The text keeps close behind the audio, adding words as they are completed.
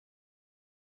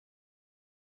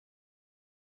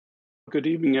Good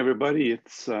evening, everybody.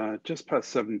 It's just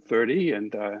past 7:30,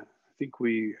 and I think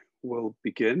we will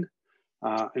begin.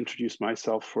 Introduce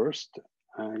myself first.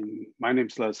 My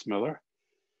name's Les Miller,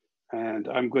 and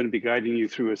I'm going to be guiding you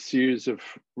through a series of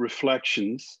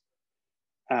reflections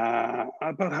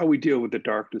about how we deal with the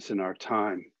darkness in our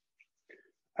time.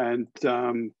 And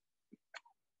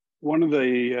one of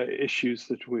the issues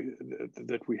that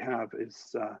we have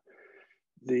is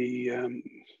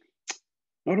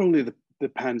not only the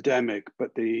pandemic,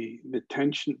 but the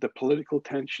tension, the political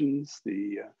tensions,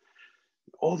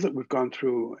 all that we've gone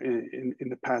through in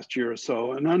the past year or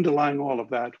so. And underlying all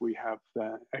of that, we have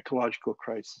the ecological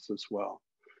crisis as well.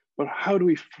 But how do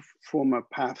we form a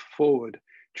path forward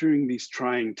during these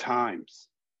trying times?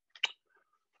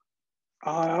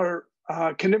 Can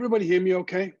everybody hear me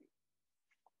okay?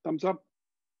 Thumbs up?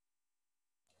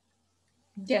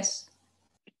 Yes.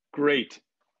 Great.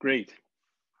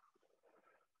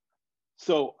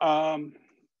 So you're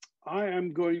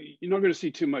not going to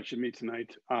see too much of me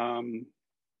tonight.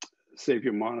 Save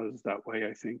your monitors that way,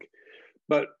 I think.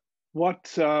 But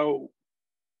what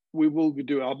we will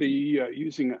do, I'll be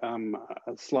using a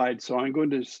slide. So I'm going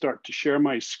to start to share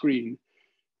my screen.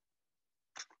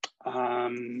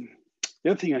 The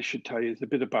other thing I should tell you is a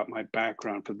bit about my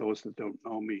background for those that don't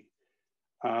know me.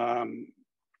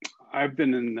 I've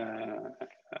been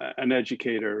an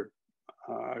educator,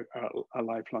 a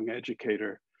lifelong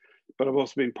educator, but I've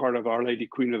also been part of Our Lady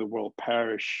Queen of the World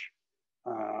Parish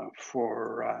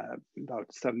for about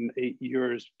 7-8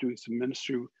 years, doing some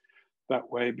ministry that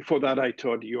way. Before that, I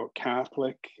taught York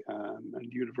Catholic and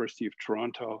University of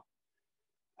Toronto.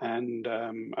 And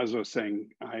as I was saying,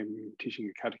 I'm teaching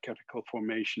a catechetical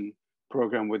formation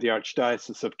program with the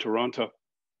Archdiocese of Toronto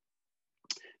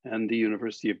and the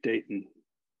University of Dayton.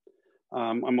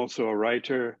 I'm also a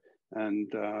writer,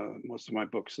 and most of my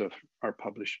books are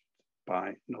published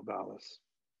by Novalis.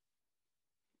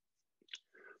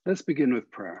 Let's begin with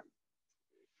prayer.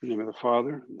 In the name of the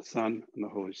Father, and the Son, and the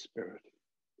Holy Spirit.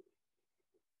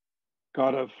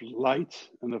 God of light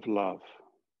and of love,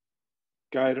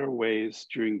 guide our ways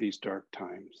during these dark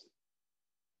times.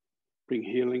 Bring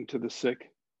healing to the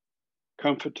sick,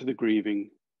 comfort to the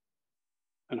grieving,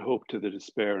 and hope to the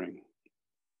despairing.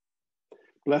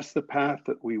 Bless the path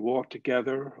that we walk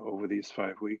together over these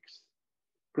 5 weeks.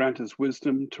 Grant us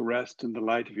wisdom to rest in the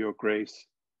light of your grace.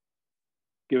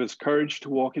 Give us courage to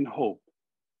walk in hope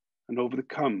and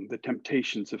overcome the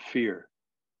temptations of fear.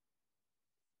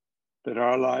 That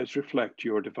our lives reflect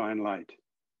your divine light.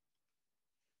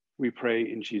 We pray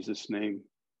in Jesus' name.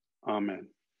 Amen.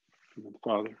 In the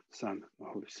Father, Son, and the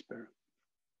Holy Spirit.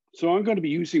 So I'm going to be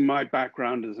using my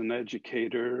background as an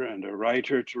educator and a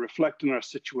writer to reflect on our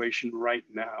situation right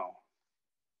now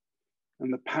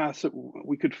and the paths that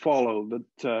we could follow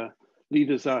that lead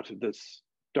us out of this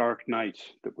dark night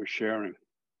that we're sharing.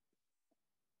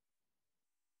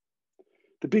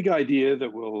 The big idea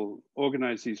that will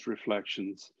organize these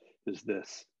reflections is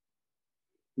this.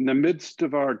 In the midst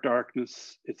of our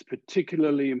darkness, it's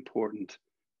particularly important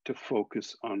to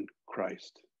focus on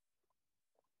Christ.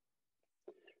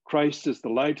 Christ is the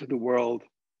light of the world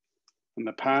and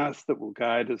the path that will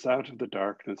guide us out of the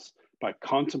darkness by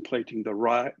contemplating the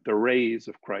rays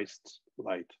of Christ's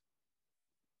light.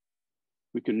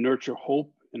 We can nurture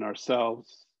hope in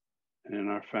ourselves and in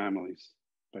our families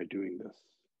by doing this.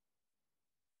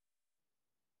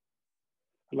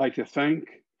 I'd like to thank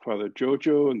Father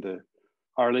Jojo and the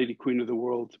Our Lady Queen of the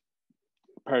World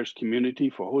Parish community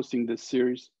for hosting this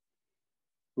series.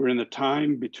 We're in the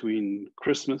time between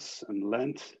Christmas and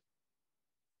Lent.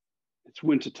 It's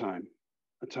wintertime,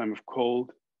 a time of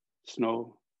cold,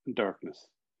 snow, and darkness.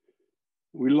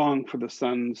 We long for the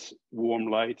sun's warm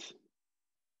light.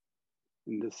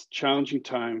 In this challenging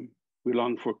time, we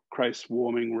long for Christ's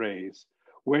warming rays.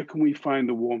 Where can we find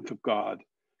the warmth of God,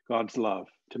 God's love,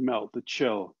 to melt the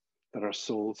chill that our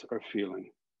souls are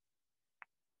feeling?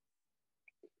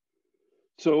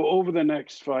 So over the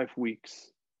next 5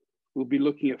 weeks, we'll be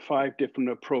looking at 5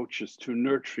 different approaches to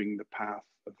nurturing the path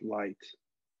of light.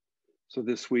 So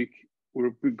this week,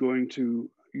 we'll be going to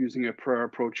using a prayer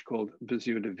approach called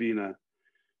Visio Divina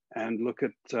and look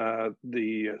at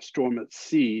the storm at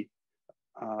sea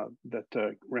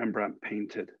that Rembrandt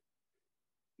painted.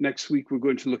 Next week, we're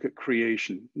going to look at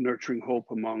creation, nurturing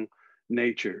hope among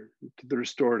nature, to the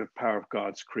restorative power of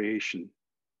God's creation.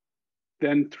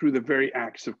 Then through the very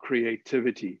acts of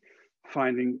creativity,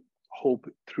 finding hope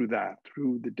through that,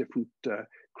 through the different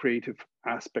creative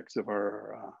aspects of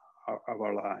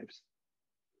our lives.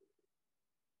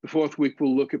 The 4th week,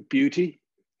 we'll look at beauty,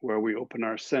 where we open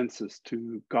our senses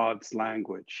to God's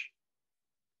language.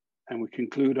 And we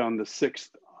conclude on the 6th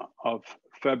of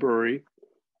February,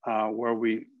 where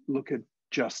we look at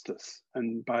justice.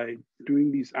 And by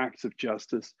doing these acts of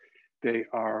justice, they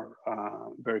are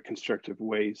very constructive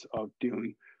ways of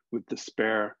dealing with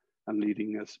despair and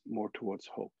leading us more towards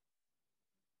hope.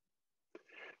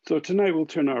 So tonight we'll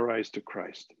turn our eyes to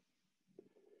Christ.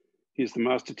 He is the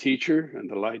master teacher and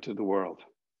the light of the world.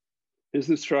 His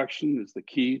instruction is the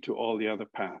key to all the other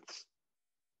paths.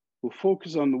 We'll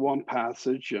focus on the one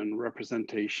passage and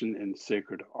representation in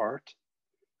sacred art,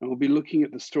 and we'll be looking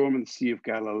at the storm in the Sea of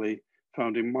Galilee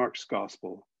found in Mark's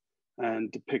Gospel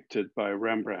and depicted by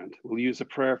Rembrandt. We'll use a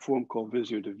prayer form called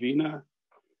Visio Divina,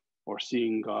 or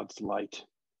Seeing God's Light,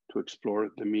 to explore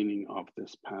the meaning of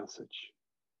this passage.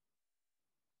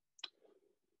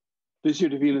 Visio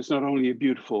Divina is not only a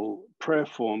beautiful prayer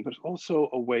form, but also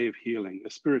a way of healing,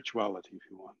 a spirituality, if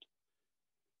you want,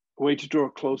 a way to draw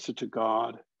closer to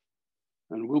God.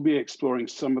 And we'll be exploring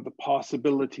some of the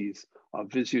possibilities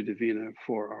of Visio Divina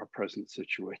for our present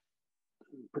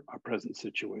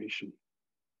situation.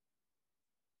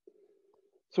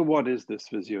 So what is this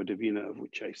Visio Divina of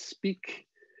which I speak?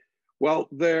 Well,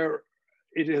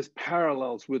 it has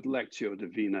parallels with Lectio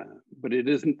Divina, but it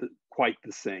isn't quite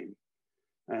the same.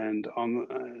 And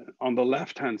on the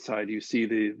left-hand side, you see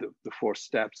the 4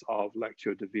 steps of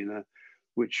Lectio Divina,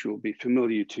 which will be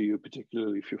familiar to you,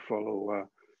 particularly if you follow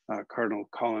Cardinal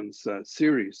Collins'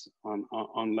 series on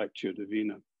Lectio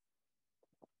Divina.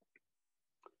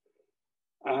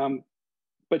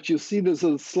 But you'll see there's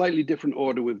a slightly different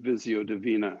order with Visio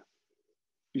Divina.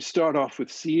 You start off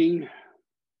with seeing,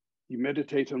 you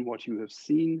meditate on what you have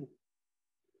seen,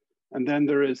 and then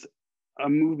there is a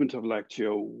movement of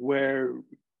Lectio where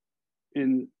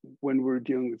when we're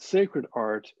dealing with sacred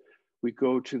art, we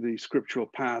go to the scriptural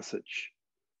passage.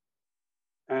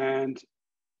 And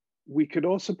we could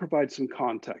also provide some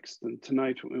context. And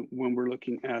tonight, when we're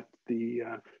looking at the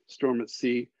storm at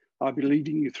sea, I'll be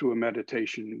leading you through a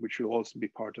meditation, which will also be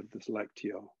part of this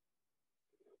Lectio.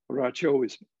 Oratio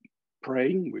is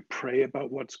praying. We pray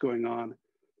about what's going on.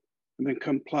 And then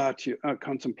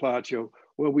contemplatio,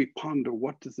 where we ponder,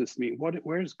 what does this mean?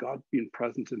 Where has God been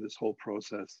present in this whole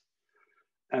process?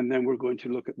 And then we're going to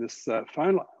look at this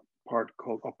final part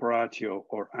called operatio,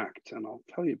 or act. And I'll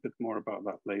tell you a bit more about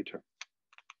that later.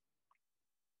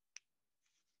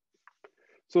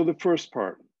 So the first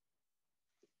part,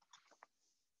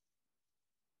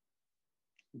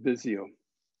 Visio.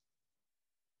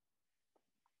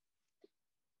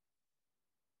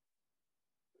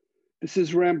 This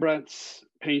is Rembrandt's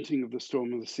painting of the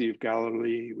storm of the Sea of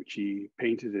Galilee, which he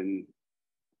painted in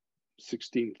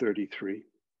 1633.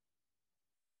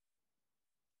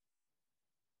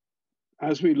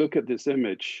 As we look at this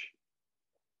image,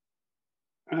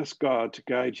 ask God to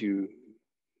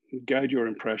guide your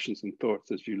impressions and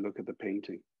thoughts as you look at the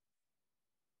painting.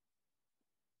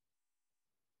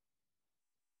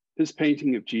 This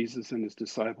painting of Jesus and his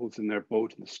disciples in their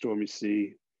boat in the stormy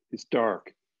sea is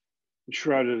dark and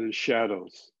shrouded in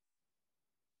shadows,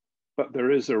 but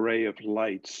there is a ray of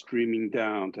light streaming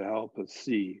down to help us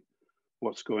see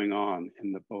what's going on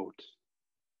in the boat.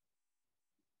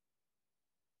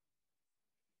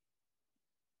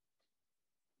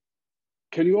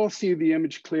 Can you all see the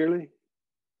image clearly?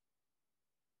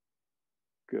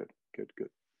 Good, good, good.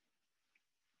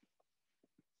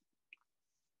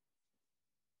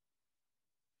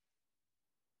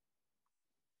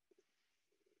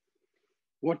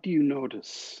 What do you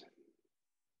notice?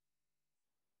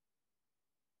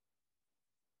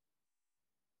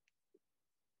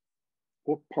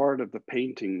 What part of the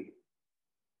painting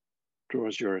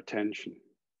draws your attention?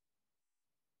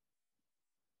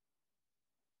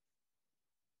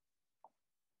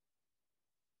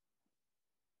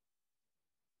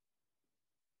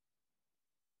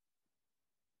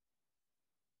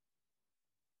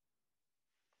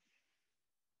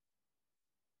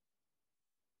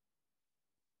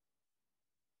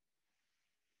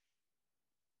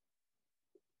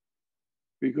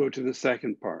 We go to the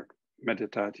second part,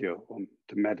 meditatio,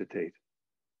 to meditate.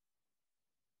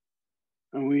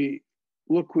 And we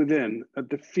look within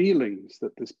at the feelings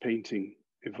that this painting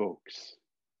evokes.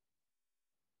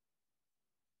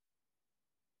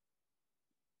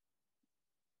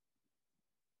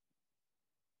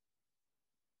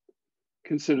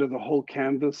 Consider the whole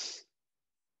canvas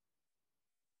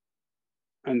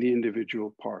and the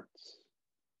individual parts.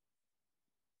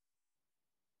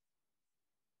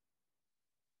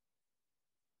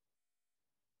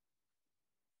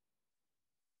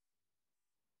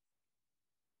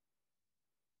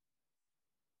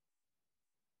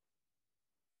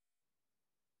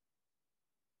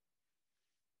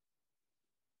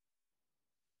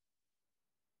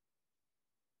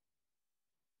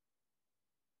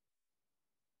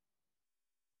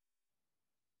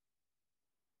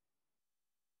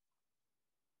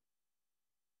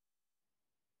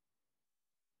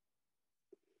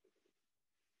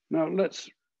 Now let's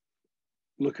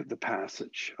look at the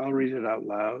passage. I'll read it out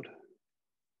loud.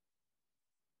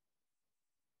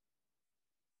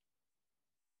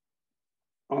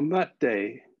 On that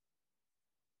day,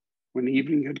 when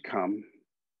evening had come,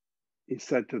 he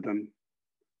said to them,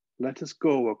 "Let us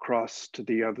go across to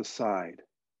the other side."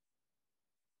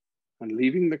 And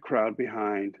leaving the crowd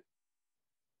behind,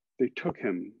 they took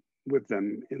him with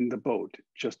them in the boat,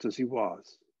 just as he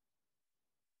was.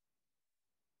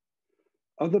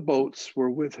 Other boats were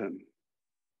with him.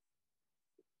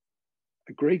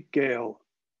 A great gale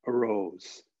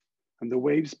arose, and the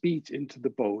waves beat into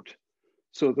the boat,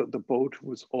 so that the boat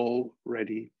was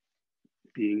already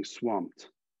being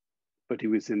swamped. But he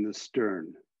was in the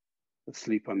stern,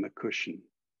 asleep on the cushion.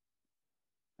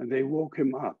 And they woke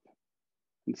him up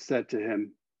and said to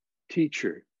him,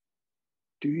 "Teacher,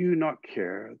 do you not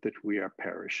care that we are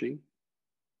perishing?"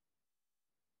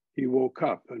 He woke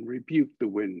up and rebuked the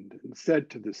wind and said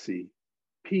to the sea,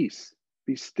 "Peace,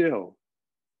 be still."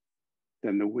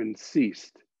 Then the wind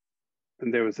ceased,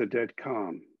 and there was a dead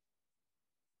calm.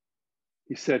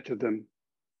 He said to them,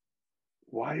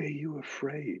 "Why are you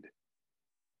afraid?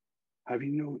 Have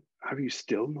you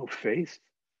still no faith?"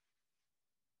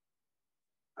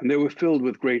 And they were filled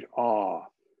with great awe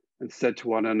and said to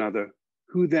one another,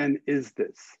 "Who then is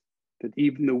this, that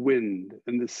even the wind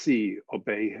and the sea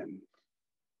obey him?"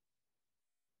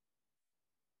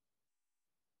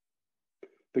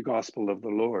 The Gospel of the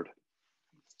Lord.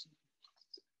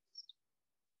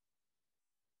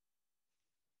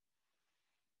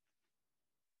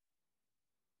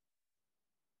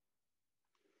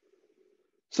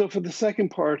 So for the second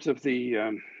part of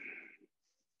the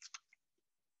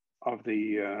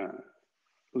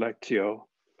Lectio,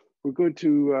 we're going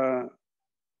to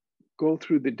go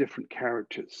through the different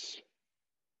characters.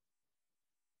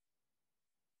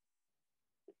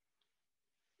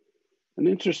 An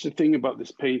interesting thing about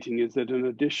this painting is that in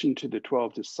addition to the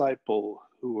 12 disciples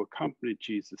who accompanied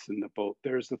Jesus in the boat,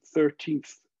 there's a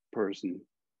 13th person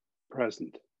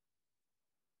present.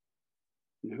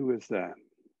 And who is that?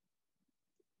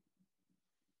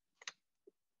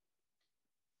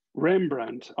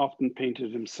 Rembrandt often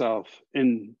painted himself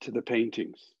into the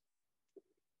paintings.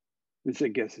 This, I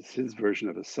guess, is his version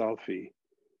of a selfie.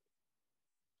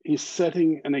 He's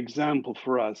setting an example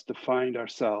for us to find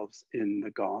ourselves in the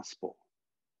gospel,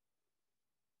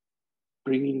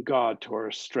 bringing God to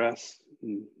our stress,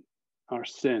 and our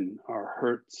sin, our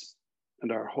hurts,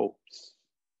 and our hopes.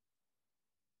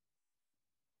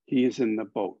 He is in the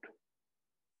boat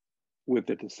with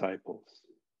the disciples.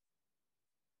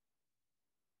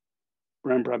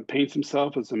 Rembrandt paints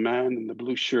himself as a man in the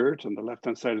blue shirt on the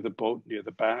left-hand side of the boat near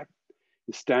the back.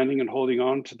 He's standing and holding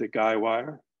on to the guy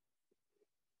wire.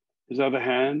 His other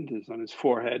hand is on his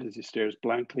forehead as he stares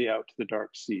blankly out to the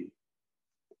dark sea.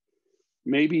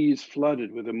 Maybe he's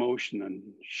flooded with emotion and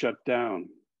shut down.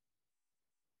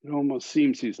 It almost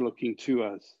seems he's looking to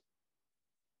us.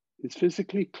 He's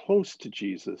physically close to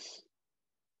Jesus,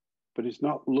 but he's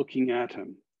not looking at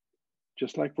him.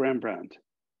 Just like Rembrandt,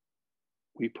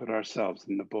 we put ourselves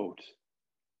in the boat.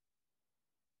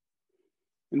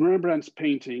 In Rembrandt's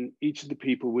painting, each of the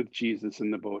people with Jesus in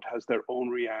the boat has their own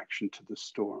reaction to the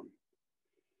storm.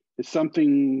 It's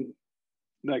something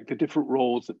like the different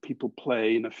roles that people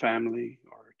play in a family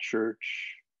or a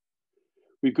church.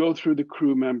 We go through the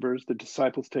crew members, the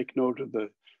disciples take note of the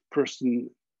person.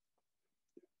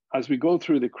 As we go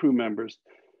through the crew members,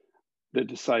 the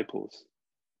disciples,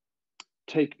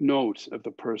 take note of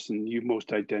the person you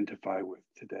most identify with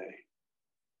today.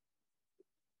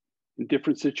 In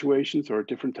different situations or at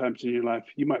different times in your life,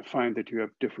 you might find that you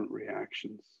have different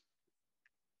reactions.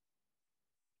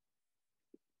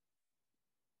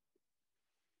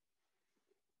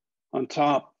 On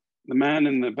top, the man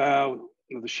in the bow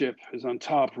of the ship is on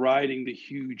top, riding the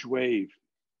huge wave.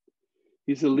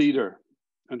 He's a leader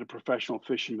and a professional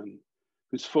fisherman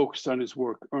who's focused on his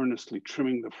work, earnestly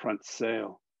trimming the front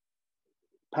sail.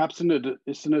 Perhaps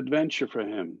it's an adventure for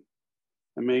him,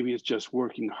 and maybe it's just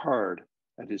working hard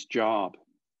at his job.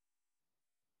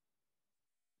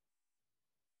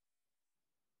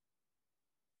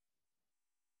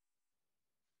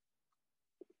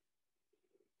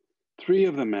 Three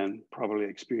of the men, probably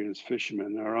experienced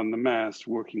fishermen, are on the mast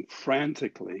working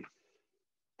frantically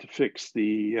to fix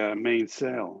the main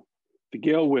sail. The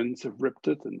gale winds have ripped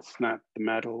it and snapped the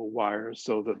metal wires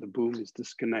so that the boom is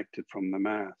disconnected from the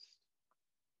mast.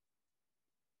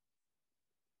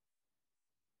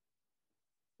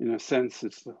 In a sense,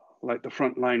 it's like the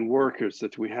frontline workers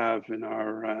that we have in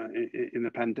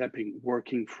the pandemic,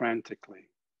 working frantically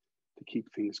to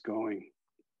keep things going.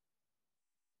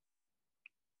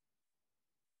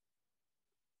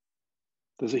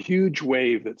 There's a huge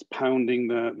wave that's pounding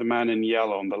the man in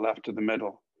yellow on the left of the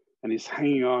middle, and he's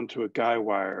hanging on to a guy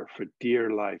wire for dear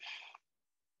life.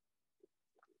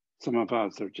 Some of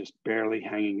us are just barely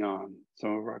hanging on,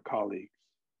 some of our colleagues.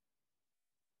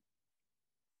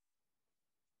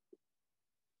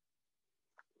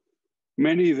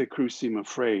 Many of the crew seem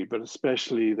afraid, but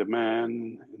especially the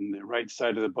man in the right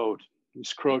side of the boat.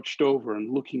 He's crouched over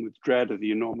and looking with dread at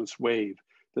the enormous wave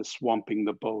that's swamping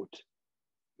the boat.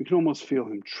 We can almost feel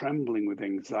him trembling with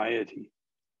anxiety.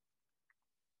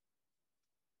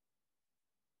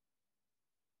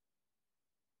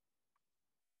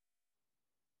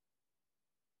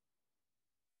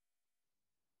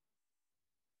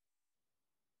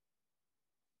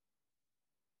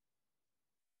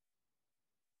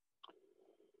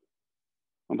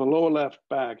 On the lower left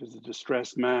back is a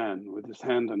distressed man with his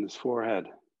hand on his forehead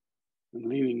and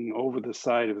leaning over the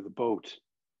side of the boat.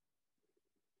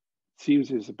 It seems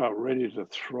he's about ready to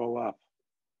throw up.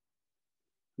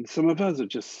 And some of us are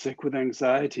just sick with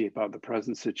anxiety about the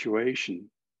present situation.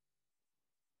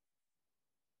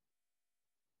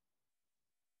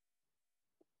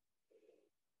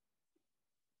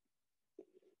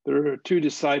 There are two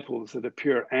disciples that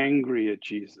appear angry at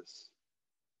Jesus.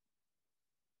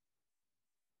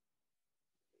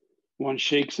 One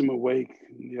shakes him awake,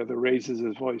 and the other raises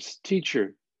his voice.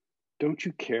 Teacher, don't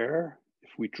you care if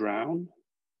we drown?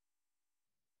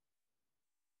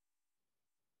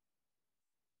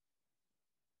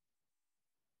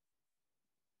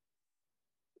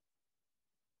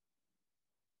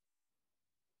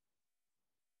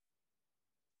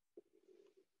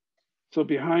 So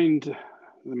behind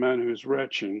the man who is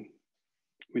retching,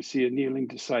 we see a kneeling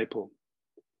disciple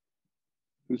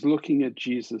who's looking at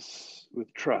Jesus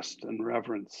with trust and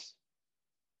reverence.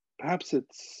 Perhaps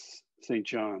it's St.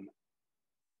 John.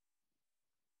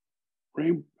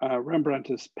 Rembrandt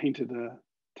has painted a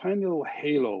tiny little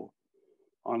halo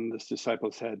on this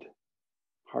disciple's head.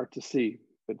 Hard to see,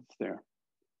 but it's there.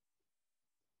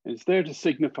 And it's there to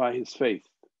signify his faith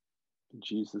in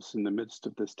Jesus in the midst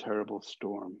of this terrible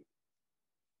storm.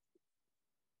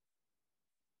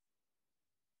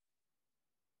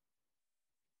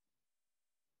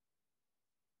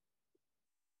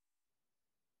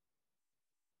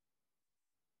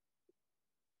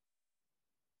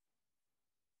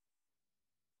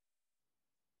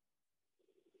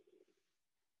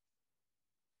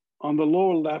 On the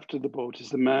lower left of the boat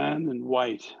is the man in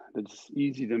white that's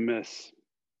easy to miss.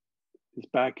 His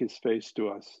back is faced to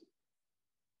us.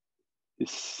 He's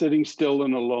sitting still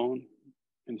and alone,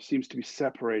 and he seems to be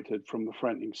separated from the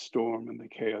frightening storm and the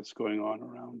chaos going on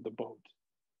around the boat.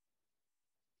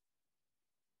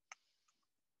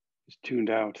 He's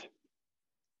tuned out.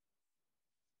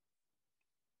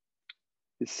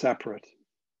 He's separate.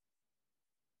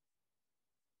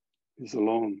 He's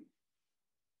alone.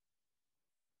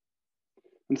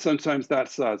 And sometimes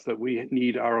that's us, that we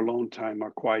need our alone time,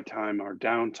 our quiet time, our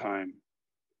downtime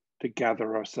to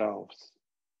gather ourselves.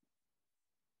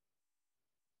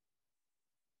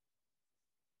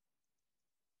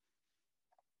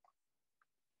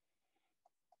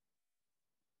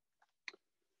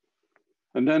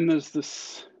 And then there's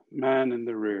this man in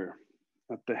the rear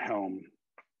at the helm.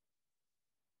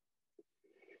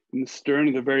 In the stern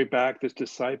of the very back, this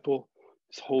disciple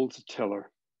holds a tiller.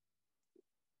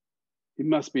 He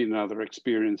must be another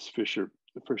experienced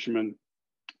fisherman,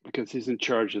 because he's in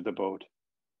charge of the boat.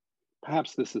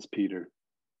 Perhaps this is Peter.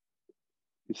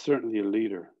 He's certainly a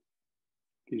leader.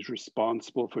 He's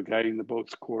responsible for guiding the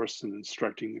boat's course and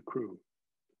instructing the crew.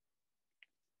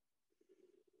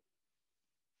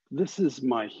 This is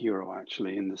my hero,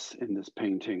 actually, in this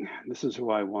painting. This is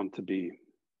who I want to be.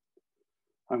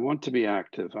 I want to be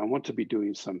active. I want to be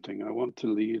doing something. I want to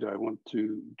lead. I want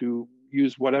to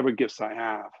use whatever gifts I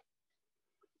have.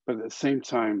 But at the same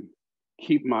time,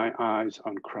 keep my eyes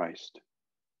on Christ,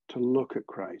 to look at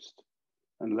Christ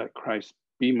and let Christ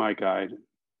be my guide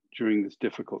during this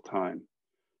difficult time.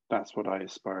 That's what I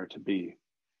aspire to be.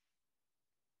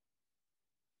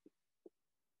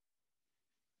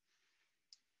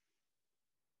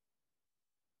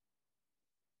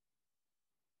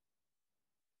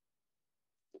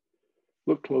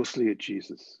 Look closely at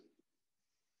Jesus.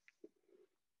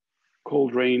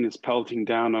 Cold rain is pelting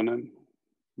down on him.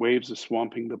 Waves are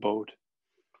swamping the boat.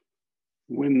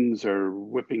 Winds are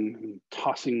whipping and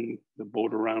tossing the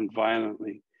boat around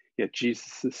violently, yet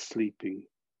Jesus is sleeping.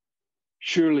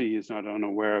 Surely he is not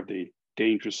unaware of the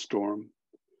dangerous storm,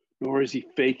 nor is he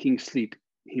faking sleep.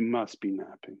 He must be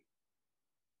napping.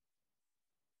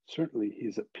 Certainly he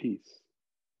is at peace.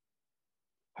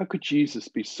 How could Jesus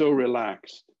be so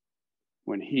relaxed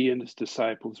when he and his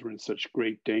disciples were in such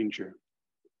great danger?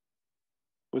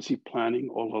 Was he planning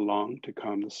all along to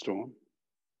calm the storm?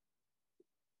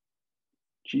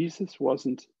 Jesus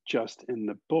wasn't just in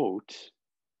the boat,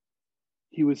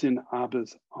 he was in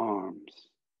Abba's arms.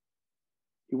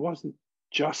 He wasn't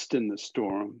just in the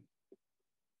storm,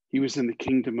 he was in the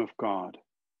kingdom of God.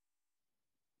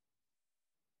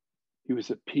 He was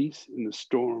at peace in the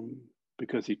storm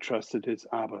because he trusted his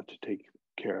Abba to take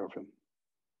care of him,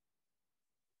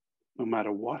 no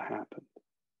matter what happened.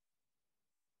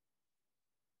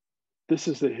 This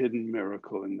is the hidden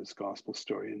miracle in this gospel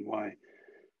story, and why,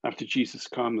 after Jesus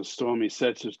calmed the storm, he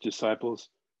said to his disciples,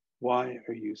 "Why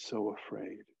are you so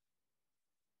afraid?"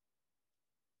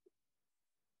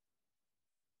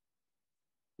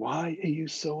 Why are you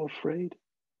so afraid?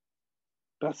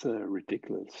 That's a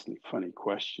ridiculously funny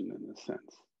question in a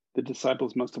sense. The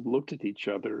disciples must have looked at each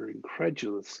other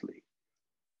incredulously.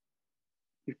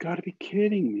 You've got to be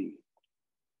kidding me.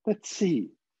 Let's see.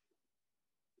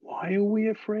 Why are we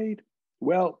afraid?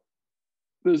 Well,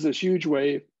 there's this huge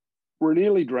wave. We're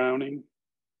nearly drowning.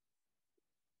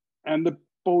 And the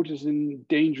boat is in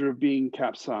danger of being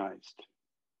capsized.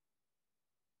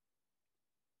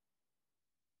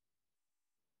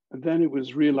 And then it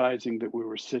was realizing that we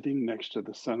were sitting next to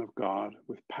the Son of God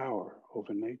with power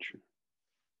over nature.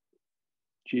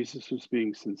 Jesus was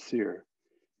being sincere.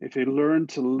 If they learned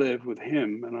to live with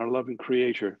him and our loving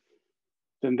creator,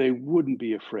 then they wouldn't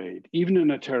be afraid. Even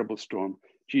in a terrible storm,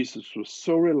 Jesus was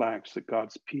so relaxed that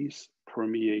God's peace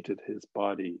permeated his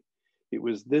body. It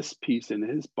was this peace in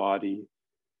his body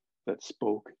that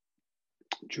spoke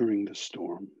during the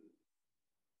storm.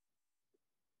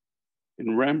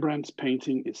 In Rembrandt's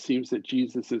painting, it seems that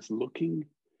Jesus is looking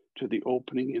to the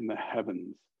opening in the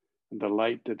heavens and the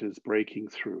light that is breaking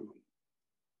through.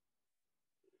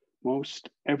 Most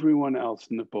everyone else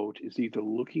in the boat is either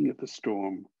looking at the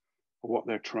storm or what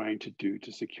they're trying to do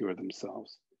to secure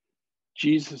themselves.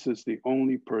 Jesus is the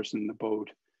only person in the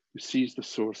boat who sees the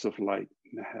source of light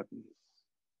in the heavens.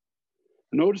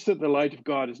 Notice that the light of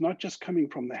God is not just coming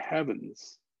from the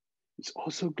heavens, it's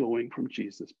also glowing from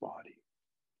Jesus' body.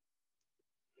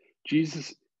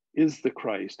 Jesus is the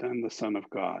Christ and the Son of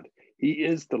God. He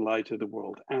is the light of the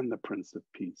world and the Prince of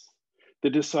Peace. The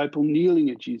disciple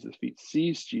kneeling at Jesus' feet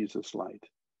sees Jesus' light.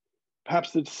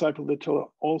 Perhaps the disciple that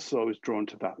also is drawn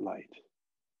to that light.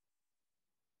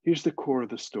 Here's the core of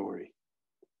the story.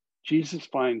 Jesus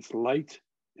finds light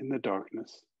in the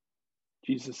darkness.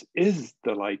 Jesus is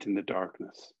the light in the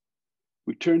darkness.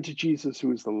 We turn to Jesus,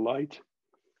 who is the light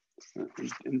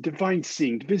and divine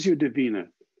seeing, Visio Divina.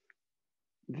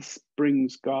 This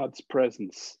brings God's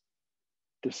presence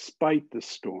despite the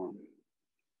storm.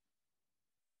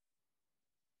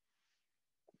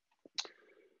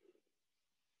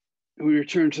 We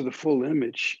return to the full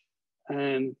image,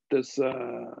 and there's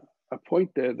a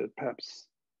point there that perhaps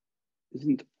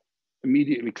isn't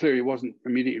immediately clear. It wasn't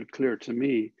immediately clear to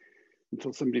me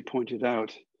until somebody pointed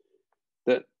out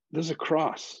that there's a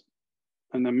cross,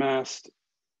 and the mast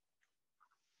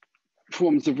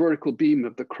forms the vertical beam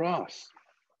of the cross.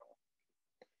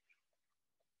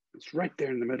 It's right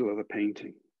there in the middle of the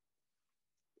painting.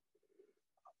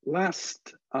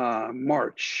 Last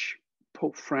March,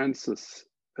 Pope Francis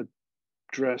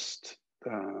addressed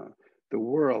the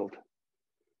world,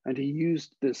 and he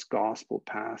used this gospel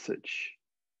passage.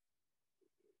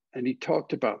 And he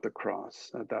talked about the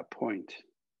cross at that point.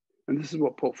 And this is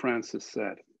what Pope Francis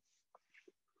said.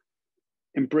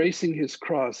 Embracing his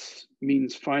cross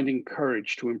means finding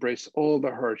courage to embrace all the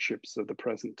hardships of the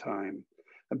present time,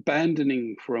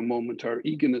 abandoning for a moment our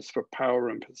eagerness for power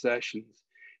and possessions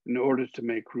in order to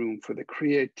make room for the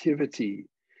creativity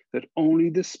that only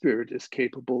the Spirit is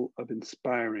capable of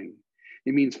inspiring.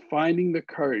 It means finding the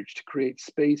courage to create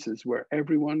spaces where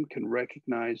everyone can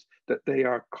recognize that they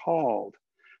are called,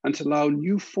 and to allow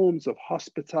new forms of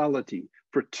hospitality,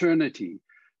 fraternity,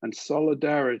 and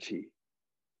solidarity.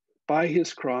 By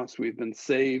his cross, we've been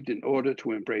saved in order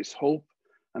to embrace hope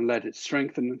and let it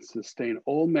strengthen and sustain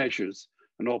all measures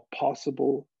and all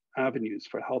possible avenues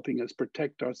for helping us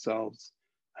protect ourselves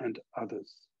and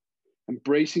others.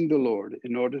 Embracing the Lord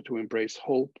in order to embrace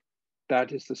hope,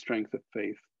 that is the strength of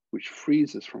faith, which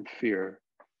frees us from fear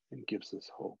and gives us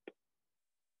hope.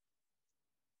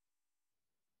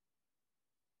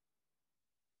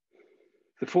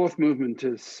 The fourth movement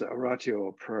is oratio,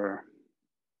 or prayer.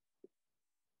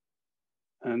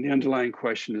 And the underlying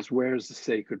question is, where is the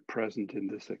sacred present in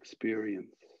this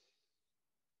experience?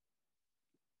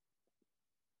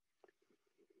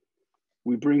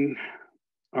 We bring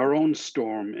our own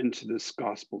storm into this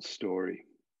gospel story.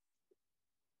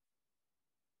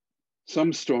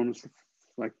 Some storms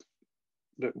like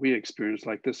that we experience,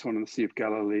 like this one in the Sea of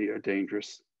Galilee, are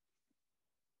dangerous.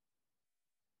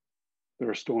 There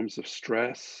are storms of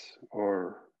stress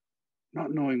or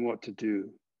not knowing what to do,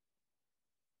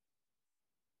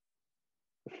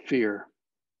 of fear,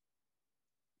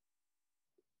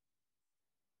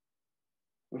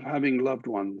 of having loved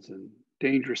ones in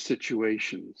dangerous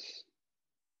situations.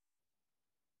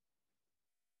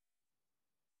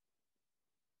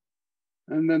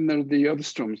 And then there are the other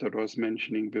storms that I was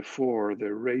mentioning before,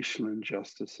 the racial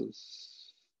injustices,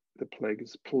 the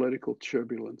plagues, political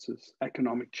turbulences,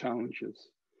 economic challenges,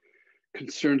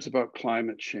 concerns about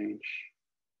climate change.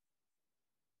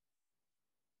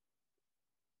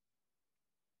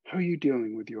 How are you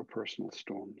dealing with your personal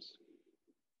storms?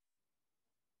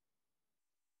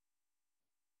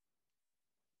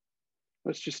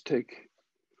 Let's just take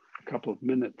a couple of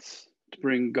minutes to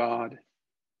bring God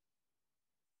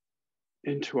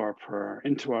into our prayer,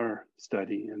 into our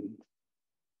study, and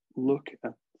look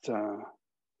at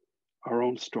our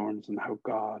own storms and how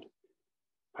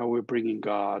we're bringing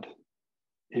God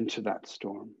into that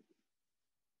storm.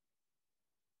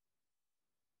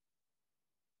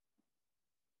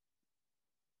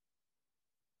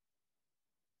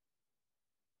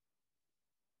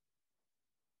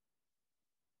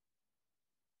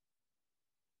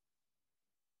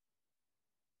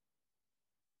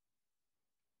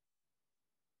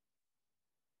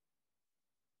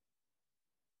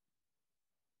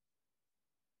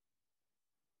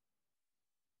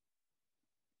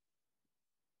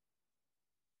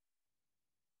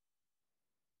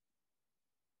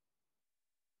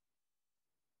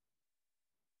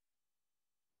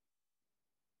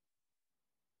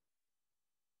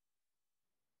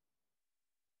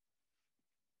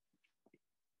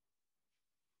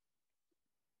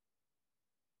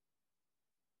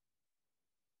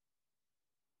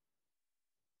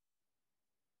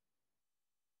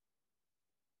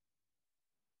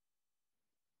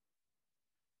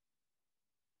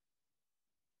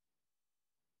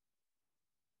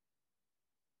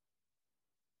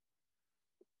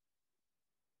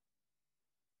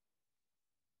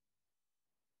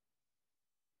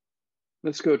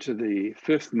 Let's go to the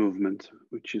fifth movement,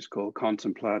 which is called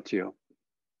contemplatio,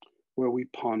 where we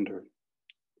ponder.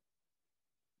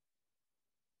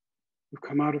 We've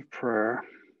come out of prayer,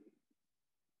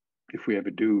 if we ever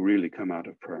do really come out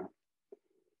of prayer,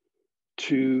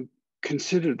 to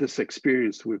consider this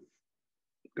experience we've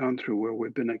gone through, where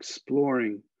we've been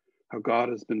exploring how God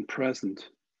has been present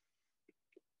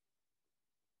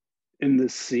in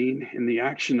this scene, in the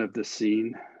action of the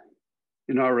scene,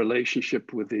 in our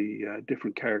relationship with the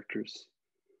different characters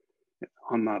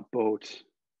on that boat.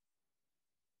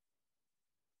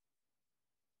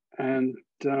 And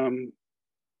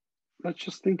let's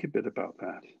just think a bit about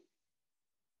that.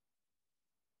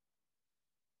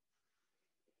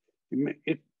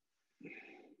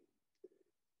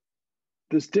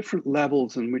 There's different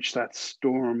levels in which that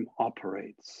storm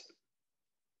operates.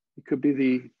 It could be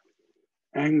the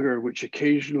anger which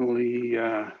occasionally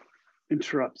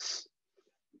interrupts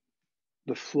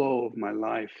the flow of my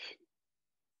life.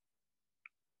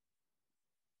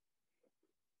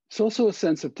 It's also a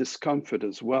sense of discomfort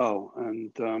as well.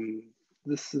 And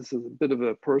this is a bit of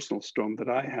a personal storm that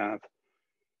I have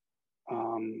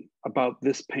about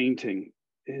this painting.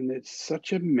 And it's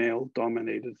such a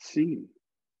male-dominated scene.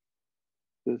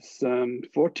 There's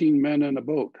 14 men in a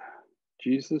boat,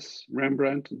 Jesus,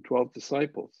 Rembrandt, and 12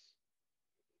 disciples.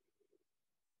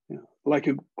 Yeah. Like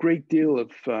a great deal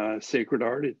of sacred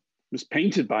art, it was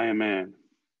painted by a man.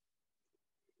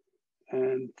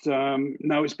 And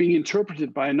now it's being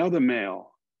interpreted by another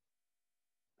male.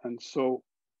 And so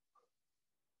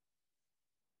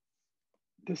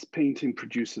this painting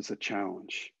produces a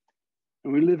challenge.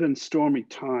 And we live in stormy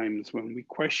times when we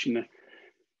question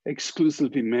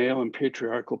exclusively male and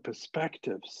patriarchal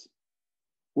perspectives.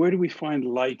 Where do we find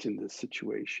light in this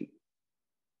situation?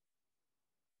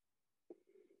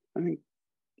 I think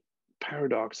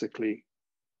paradoxically,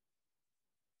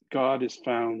 God is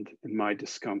found in my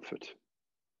discomfort.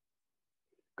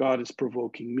 God is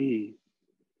provoking me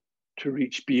to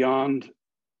reach beyond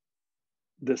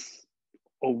this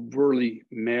overtly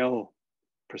male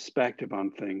perspective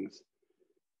on things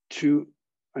to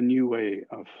a new way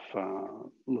of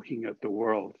looking at the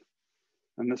world.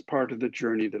 And that's part of the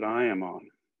journey that I am on.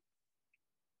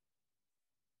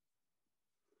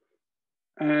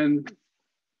 And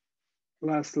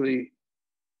lastly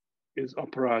is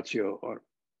operatio, or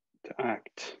to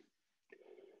act.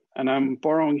 And I'm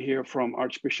borrowing here from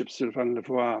Archbishop Sylvain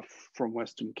Lavoie from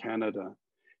Western Canada.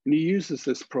 And he uses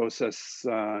this process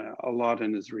a lot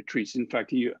in his retreats. In fact,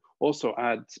 he also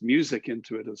adds music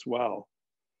into it as well.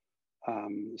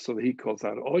 So he calls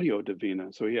that audio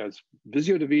Divina. So he has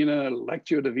Visio Divina,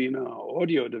 Lectio Divina,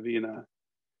 Audio Divina.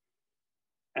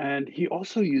 And he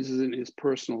also uses it in his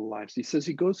personal lives. He says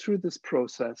he goes through this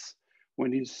process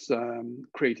when he's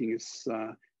creating his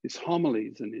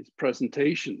homilies and his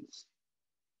presentations.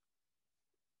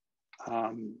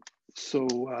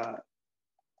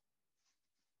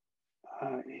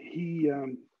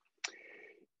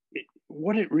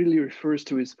 What it really refers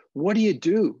to is, what do you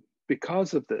do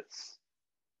because of this?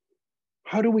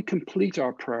 How do we complete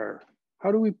our prayer?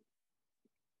 How do we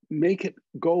make it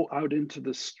go out into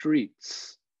the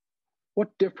streets?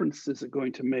 What difference is it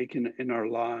going to make in our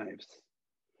lives?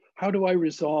 How do I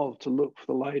resolve to look for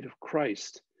the light of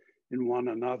Christ in one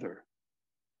another?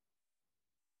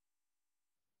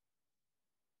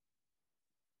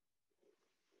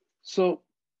 So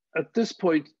at this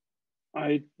point,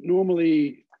 I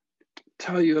normally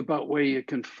tell you about where you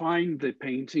can find the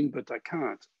painting, but I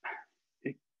can't.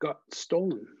 It got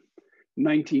stolen.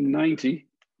 1990,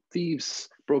 thieves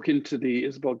broke into the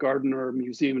Isabel Gardner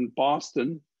Museum in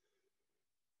Boston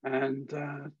and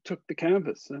took the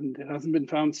canvas, and it hasn't been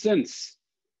found since.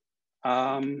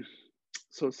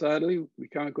 So sadly, we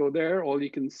can't go there. All you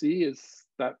can see is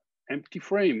that empty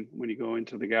frame when you go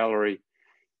into the gallery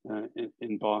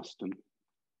in Boston.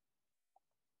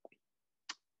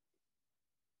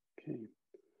 Okay.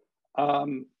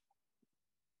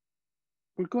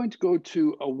 We're going to go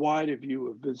to a wider view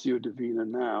of Visio Divina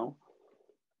now.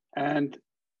 And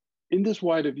in this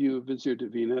wider view of Visio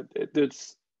Divina,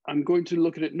 I'm going to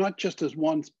look at it not just as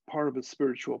one part of a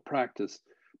spiritual practice,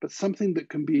 but something that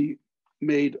can be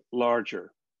made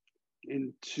larger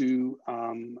into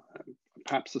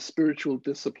perhaps a spiritual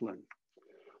discipline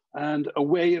and a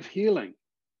way of healing,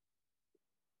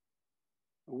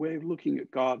 a way of looking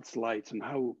at God's light and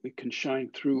how it can shine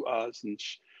through us, and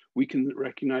we can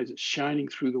recognize it shining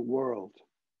through the world.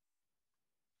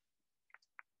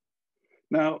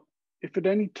 Now, if at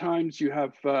any times you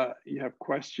have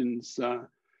questions,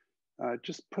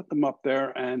 just put them up there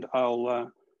and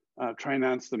I'll try and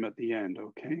answer them at the end,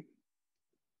 okay?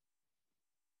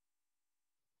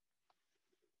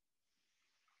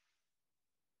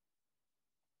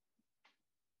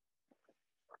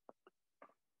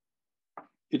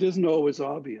 It isn't always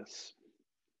obvious.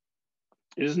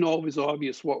 It isn't always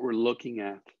obvious what we're looking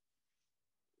at.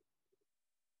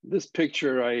 This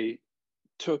picture I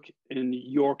took in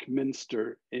York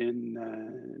Minster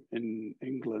in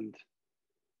England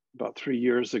about 3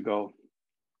 years ago.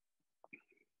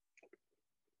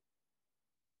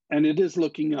 And it is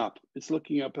looking up. It's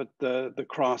looking up at the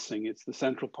crossing. It's the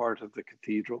central part of the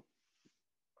cathedral.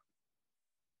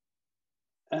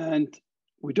 And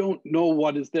we don't know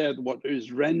what is there, what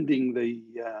is rending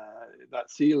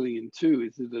that ceiling in two.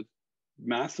 Is it a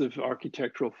massive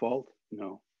architectural fault?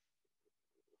 No.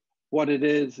 What it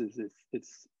is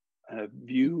it's a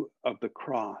view of the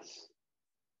cross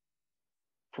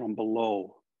from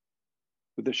below,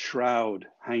 with a shroud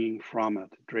hanging from it,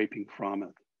 draping from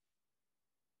it.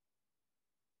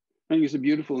 I think it's a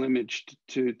beautiful image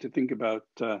to think about.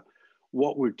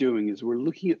 What we're doing is we're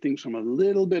looking at things from a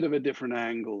little bit of a different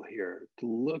angle here, to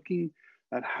looking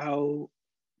at how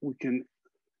we can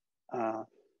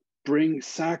bring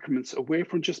sacraments away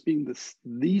from just being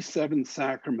these 7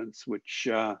 sacraments, which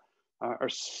are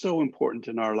so important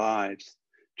in our lives,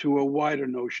 to a wider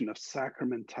notion of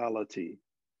sacramentality.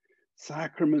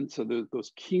 Sacraments are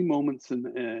those key moments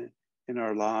in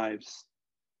our lives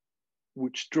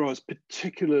which draw us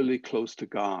particularly close to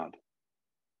God.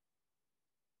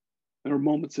 There are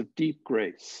moments of deep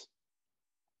grace,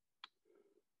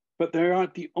 but they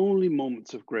aren't the only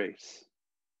moments of grace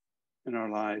in our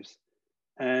lives.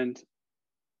 And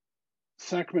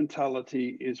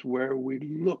sacramentality is where we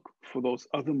look for those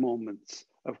other moments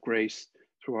of grace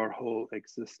through our whole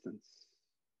existence.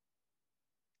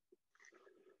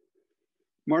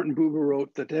 Martin Buber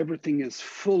wrote that everything is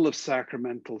full of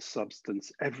sacramental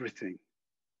substance, everything.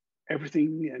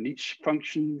 Everything and each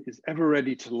function is ever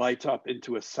ready to light up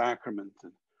into a sacrament.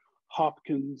 And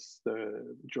Hopkins,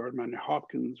 the Jordan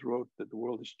Hopkins, wrote that the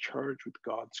world is charged with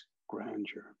God's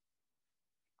grandeur.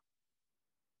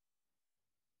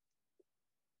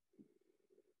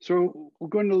 So we're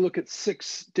going to look at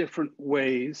 6 different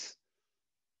ways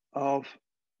of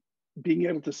being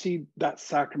able to see that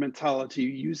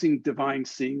sacramentality using divine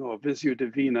seeing or Visio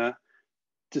Divina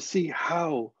to see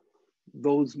how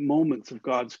those moments of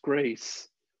God's grace,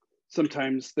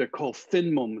 sometimes they're called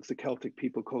thin moments. The Celtic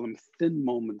people call them thin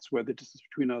moments, where the distance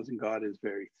between us and God is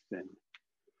very thin.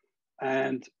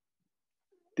 And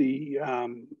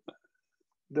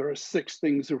there are 6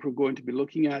 things that we're going to be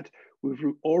looking at.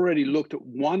 We've already looked at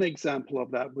one example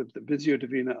of that with the Visio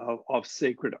Divina of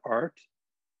sacred art.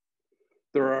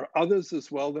 There are others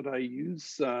as well that I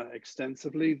use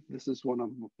extensively. This is one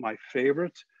of my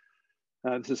favorite.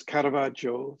 This is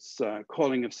Caravaggio's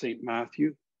Calling of St.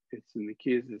 Matthew. It's in the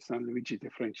Chiesa di San Luigi de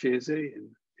Francese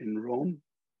in Rome,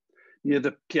 near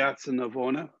the Piazza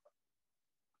Navona.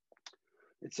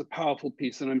 It's a powerful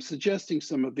piece, and I'm suggesting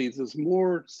some of these. There's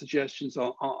more suggestions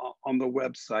on the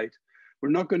website. We're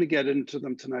not going to get into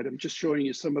them tonight. I'm just showing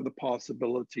you some of the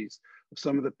possibilities of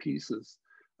some of the pieces.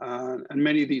 And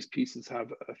many of these pieces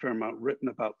have a fair amount written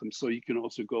about them. So you can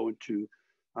also go into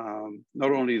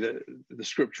not only the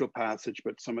scriptural passage,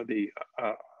 but some of the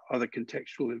other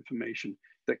contextual information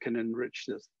that can enrich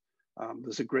this.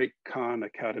 There's a great Khan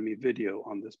Academy video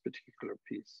on this particular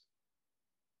piece.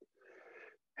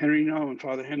 Henry Nouwen,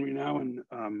 Father Henry Nouwen,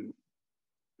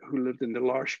 who lived in the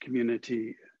L'Arche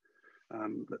community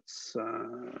that's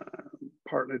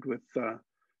partnered with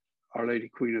Our Lady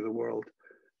Queen of the World.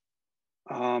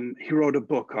 He wrote a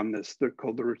book on this. They're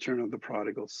called The Return of the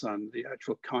Prodigal Son. The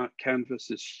actual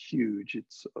canvas is huge.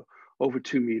 It's over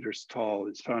 2 meters tall.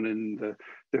 It's found in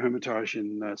the Hermitage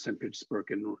in St.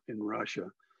 Petersburg in Russia.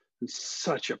 It's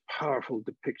such a powerful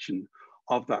depiction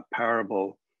of that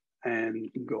parable. And you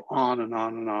can go on and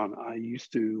on and on. I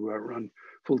used to run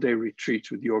full-day retreats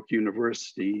with York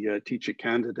University, teacher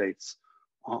candidates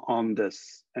on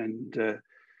this, and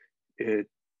it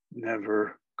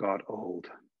never got old.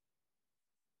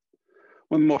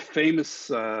 One of the more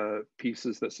famous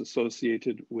pieces that's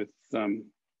associated with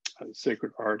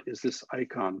sacred art is this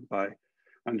icon by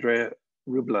Andrei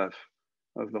Rublev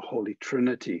of the Holy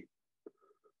Trinity.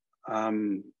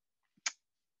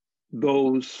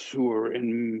 Those who are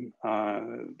in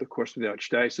the course of the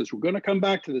Archdiocese, we're going to come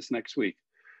back to this next week,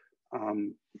 or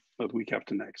the week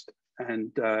after next.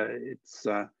 And it's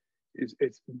a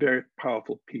very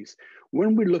powerful piece.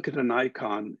 When we look at an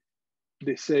icon,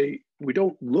 they say we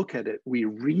don't look at it, we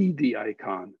read the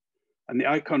icon. And the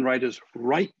icon writers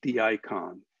write the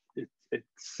icon.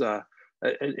 It's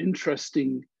an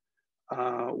interesting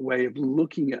way of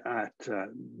looking at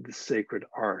the sacred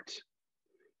art.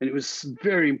 And it was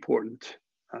very important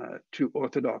to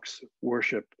Orthodox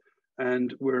worship.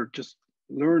 And we're just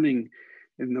learning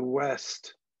in the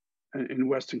West, in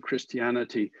Western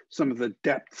Christianity, some of the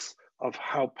depths of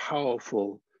how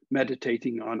powerful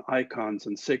meditating on icons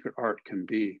and sacred art can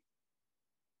be.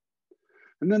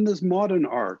 And then there's modern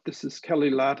art. This is Kelly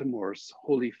Lattimore's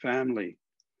Holy Family.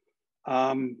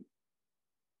 Pope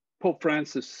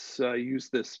Francis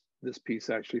used this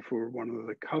piece actually for one of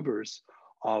the covers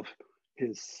of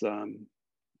his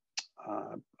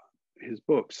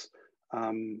books,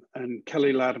 and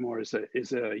Kelly Lattimore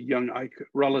is a young,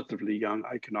 relatively young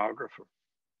iconographer.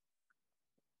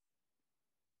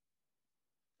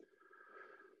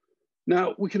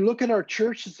 Now we can look at our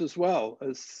churches as well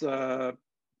as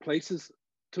places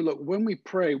to look. When we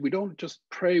pray, we don't just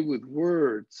pray with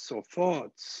words or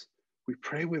thoughts. We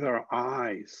pray with our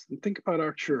eyes. And think about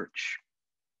our church,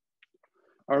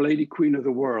 Our Lady Queen of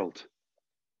the World.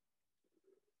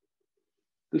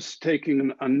 This is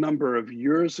taken a number of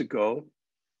years ago.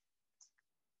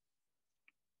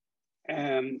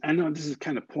 And I know this is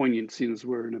kind of poignant, seeing as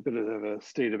we're in a bit of a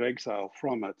state of exile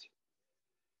from it.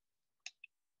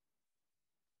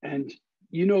 And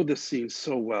you know this scene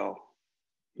so well.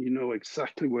 You know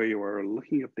exactly where you are,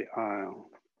 looking up the aisle.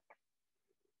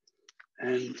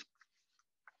 And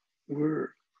we're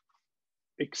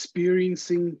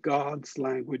experiencing God's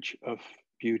language of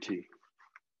beauty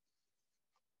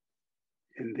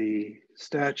in the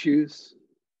statues,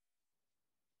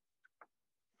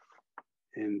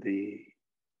 in the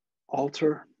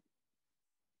altar.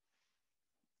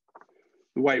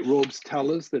 The white robes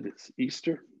tell us that it's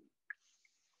Easter.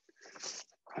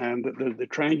 And that the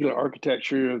triangular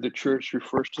architecture of the church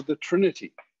refers to the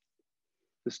Trinity.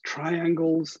 There's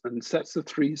triangles and sets of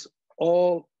threes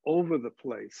all over the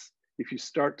place. If you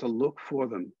start to look for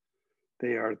them,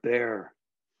 they are there.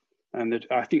 And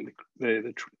I think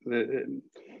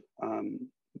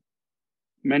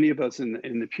many of us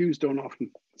in the pews don't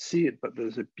often see it, but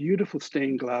there's a beautiful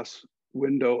stained glass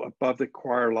window above the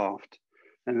choir loft,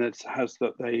 and it has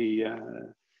the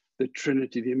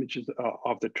Trinity, the images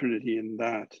of the Trinity in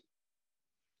that.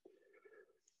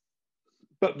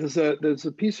 But there's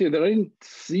a piece here that I didn't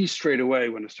see straight away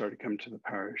when I started coming to the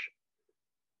parish,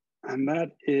 and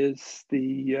that is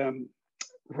the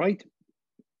right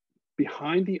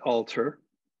behind the altar,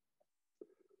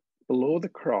 below the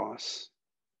cross.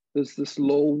 There's this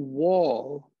low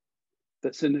wall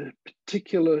that's in a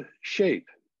particular shape.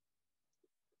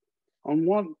 On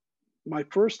one, my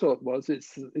first thought was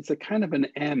it's a kind of an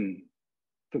M.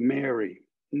 for Mary.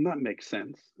 And that makes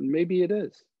sense. And maybe it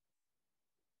is.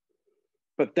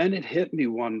 But then it hit me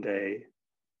one day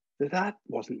that that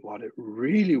wasn't what it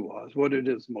really was, what it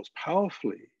is most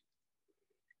powerfully.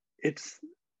 It's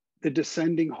the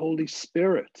descending Holy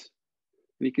Spirit.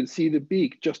 And you can see the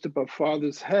beak just above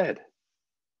Father's head,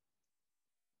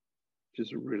 which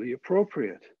is really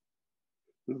appropriate.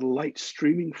 With the light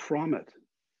streaming from it.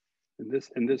 In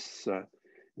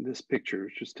this picture,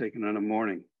 which was taken on a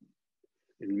morning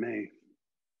in May.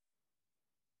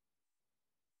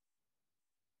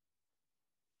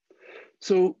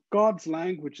 So God's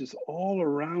language is all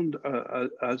around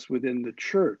us within the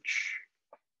church.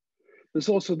 There's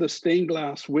also the stained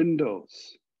glass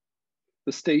windows,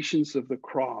 the stations of the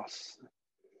cross.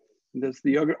 And there's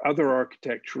the other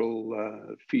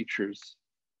architectural features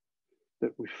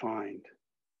that we find.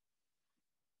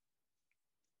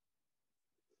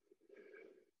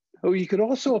 Oh, you could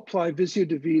also apply Visio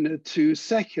Divina to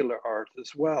secular art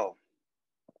as well.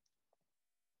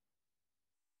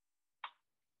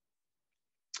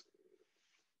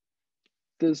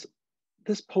 This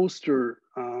poster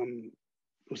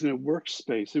was in a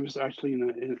workspace. It was actually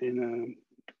in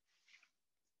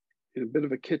a bit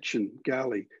of a kitchen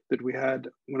galley that we had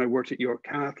when I worked at York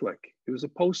Catholic. It was a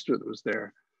poster that was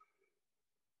there.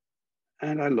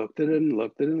 And I looked at it and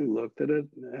looked at it and looked at it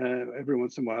every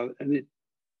once in a while. And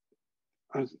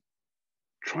I was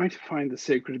trying to find the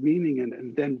sacred meaning,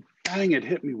 and then bang, it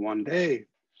hit me one day.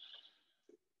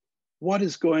 What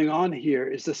is going on here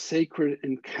is a sacred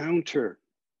encounter.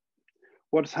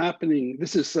 What's happening,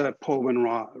 this is Paul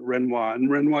Renoir, and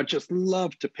Renoir just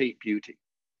loved to paint beauty.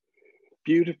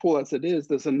 Beautiful as it is,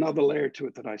 there's another layer to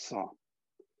it that I saw.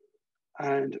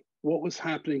 And what was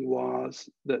happening was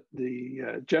that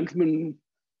the gentleman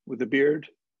with the beard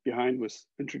behind was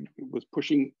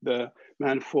pushing the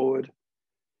man forward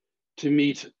to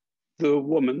meet the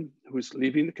woman who was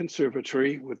leaving the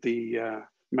conservatory with the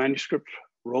manuscript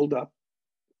rolled up,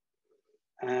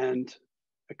 and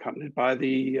accompanied by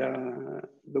the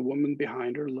woman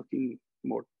behind her looking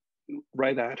more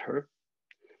right at her.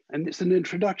 And it's an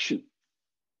introduction.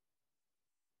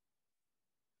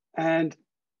 And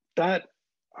that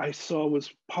I saw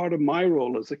was part of my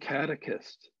role as a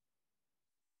catechist.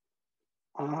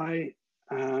 I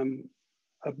am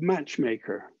a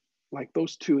matchmaker, like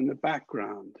those two in the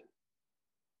background.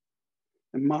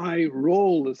 And my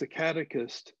role as a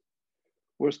catechist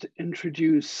was to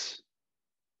introduce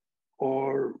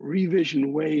or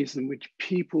revision ways in which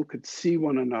people could see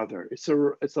one another. It's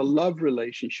a love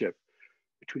relationship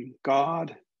between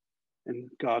God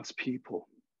and God's people.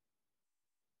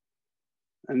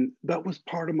 And that was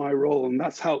part of my role. And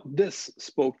that's how this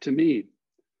spoke to me.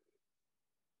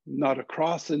 Not a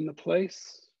cross in the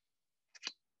place.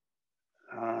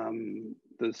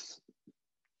 There's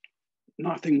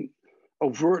nothing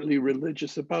overtly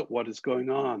religious about what is going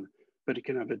on, but it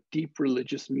can have a deep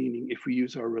religious meaning if we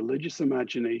use our religious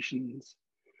imaginations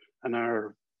and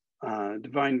our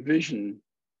divine vision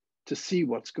to see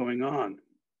what's going on.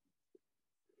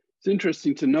 It's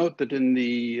interesting to note that in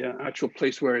the actual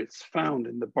place where it's found,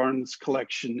 in the Barnes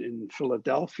collection in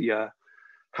Philadelphia,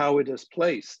 how it is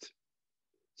placed.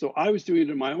 So I was doing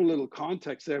it in my own little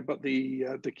context there, but the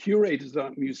curators of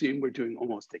that museum were doing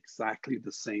almost exactly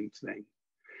the same thing.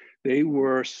 They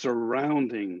were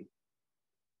surrounding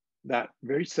that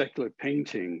very secular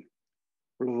painting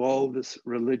with all this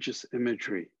religious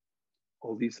imagery,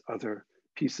 all these other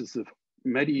pieces of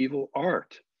medieval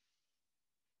art.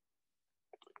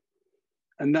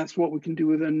 And that's what we can do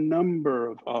with a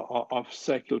number of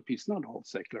secular pieces, not all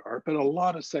secular art, but a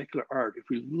lot of secular art. If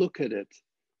we look at it,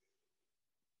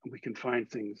 we can find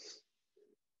things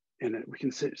in it. We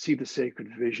can see the sacred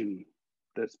vision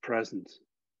that's present.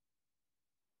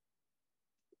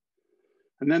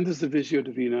 And then there's the Visio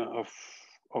Divina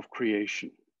of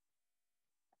creation.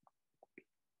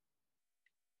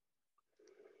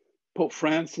 Pope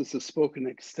Francis has spoken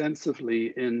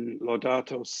extensively in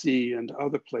Laudato Si and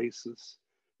other places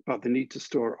about the need to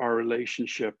store our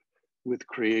relationship with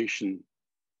creation,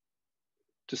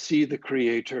 to see the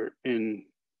Creator in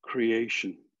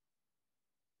creation.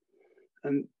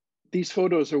 And these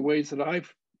photos are ways that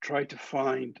I've tried to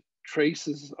find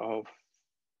traces of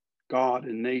God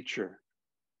in nature.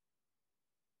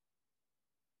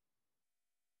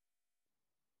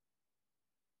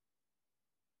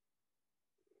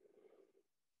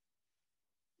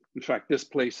 In fact, this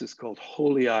place is called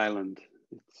Holy Island.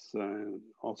 It's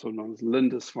also known as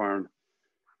Lindisfarne,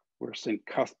 where St.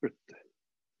 Cuthbert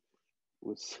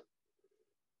was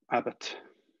abbot.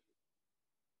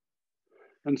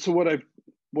 And so what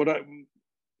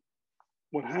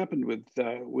what happened with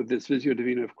this Visio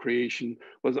Divina of creation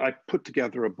was I put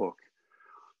together a book,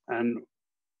 and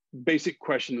basic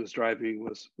question that was driving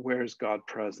was, where's God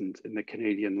present in the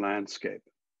Canadian landscape?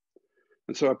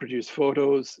 And so I produced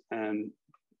photos and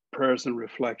prayers and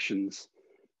reflections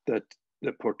that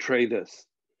portray this.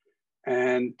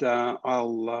 And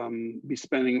I'll be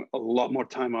spending a lot more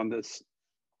time on this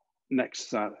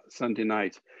next Sunday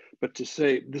night. But to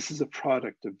say this is a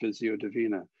product of Visio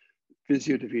Divina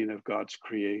of God's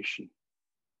creation.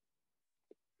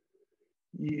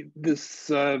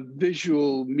 This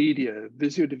visual media,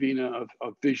 Visio Divina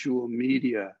of visual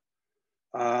media,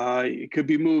 it could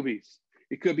be movies,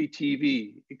 it could be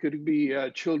TV, it could be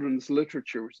children's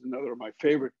literature, which is another of my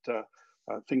favorite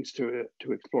things to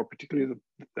explore, particularly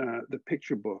the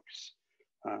picture books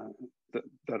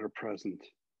that are present.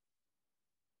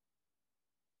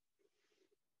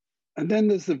 And then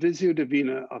there's the Visio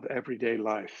Divina of everyday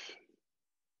life.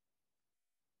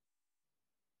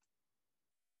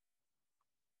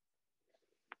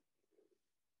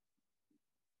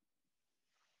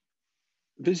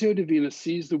 Visio Divina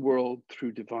sees the world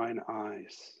through divine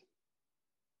eyes.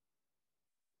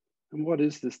 And what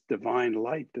is this divine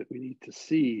light that we need to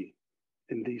see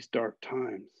in these dark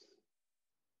times?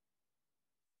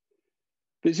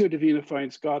 Visio Divina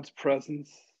finds God's presence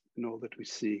in all that we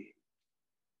see,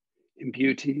 in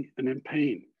beauty and in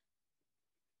pain,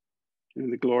 in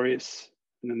the glorious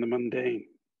and in the mundane.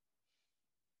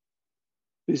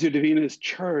 Visio Divina is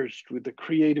charged with the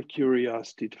creative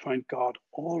curiosity to find God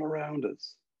all around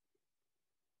us.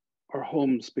 Our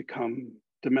homes become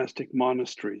domestic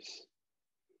monasteries.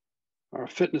 Our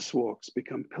fitness walks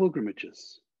become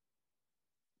pilgrimages.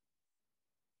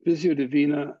 Visio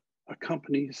Divina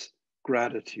accompanies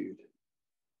gratitude.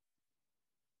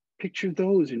 Picture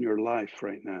those in your life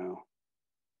right now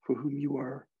for whom you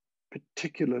are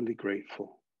particularly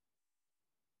grateful.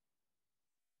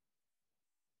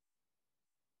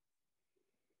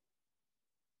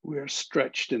 We are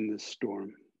stretched in this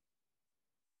storm,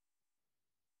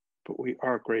 but we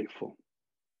are grateful,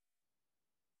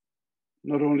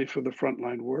 not only for the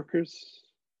frontline workers,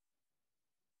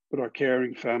 but our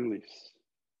caring families,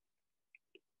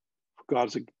 for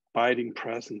God's abiding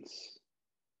presence.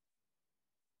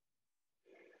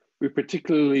 We're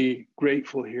particularly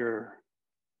grateful here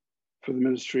for the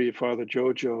ministry of Father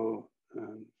Jojo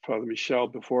and Father Michel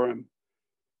before him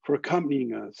for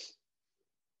accompanying us,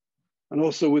 and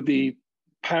also with the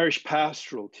parish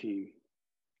pastoral team.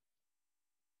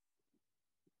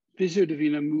 Visio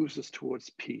Divina moves us towards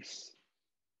peace.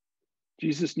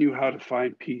 Jesus knew how to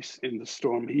find peace in the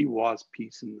storm. He was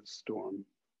peace in the storm.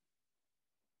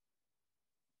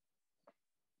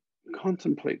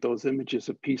 Contemplate those images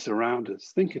of peace around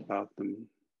us. Think about them.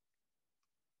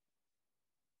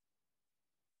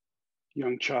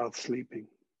 Young child sleeping.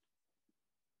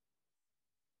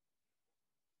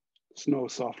 Snow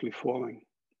softly falling.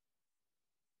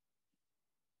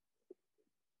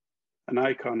 An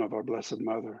icon of our Blessed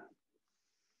Mother.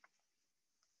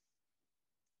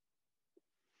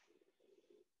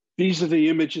 These are the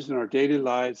images in our daily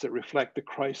lives that reflect the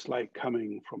Christ light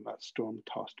coming from that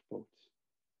storm-tossed boat.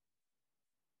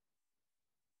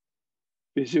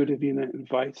 Visio Divina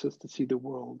invites us to see the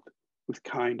world with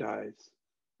kind eyes,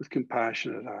 with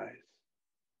compassionate eyes.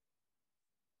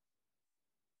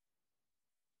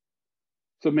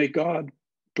 So may God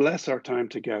bless our time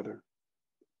together.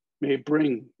 May it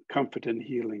bring comfort and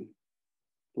healing,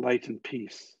 light and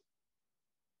peace,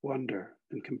 wonder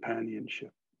and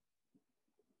companionship.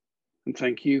 And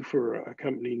thank you for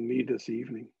accompanying me this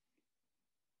evening.